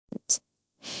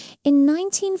In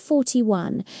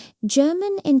 1941,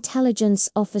 German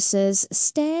intelligence officers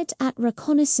stared at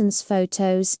reconnaissance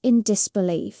photos in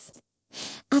disbelief.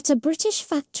 At a British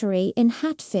factory in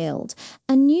Hatfield,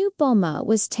 a new bomber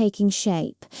was taking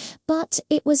shape, but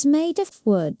it was made of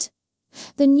wood.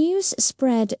 The news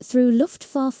spread through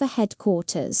Luftwaffe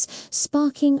headquarters,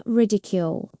 sparking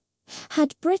ridicule.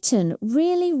 Had Britain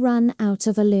really run out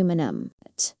of aluminum?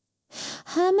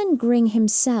 Hermann Göring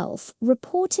himself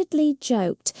reportedly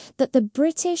joked that the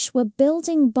British were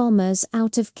building bombers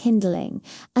out of kindling,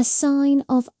 a sign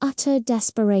of utter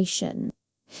desperation.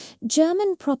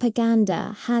 German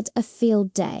propaganda had a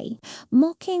field day,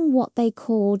 mocking what they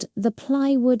called the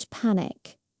plywood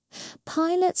panic.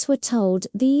 Pilots were told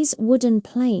these wooden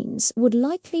planes would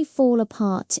likely fall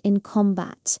apart in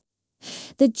combat.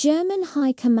 The German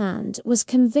High Command was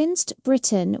convinced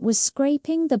Britain was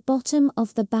scraping the bottom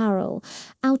of the barrel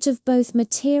out of both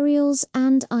materials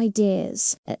and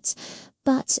ideas.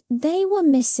 But they were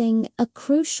missing a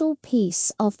crucial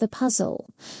piece of the puzzle.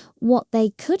 What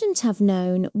they couldn't have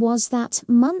known was that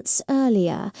months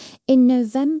earlier, in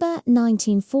November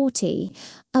 1940,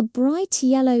 a bright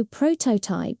yellow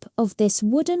prototype of this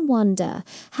wooden wonder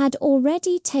had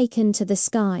already taken to the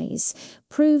skies,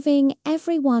 proving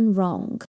everyone wrong.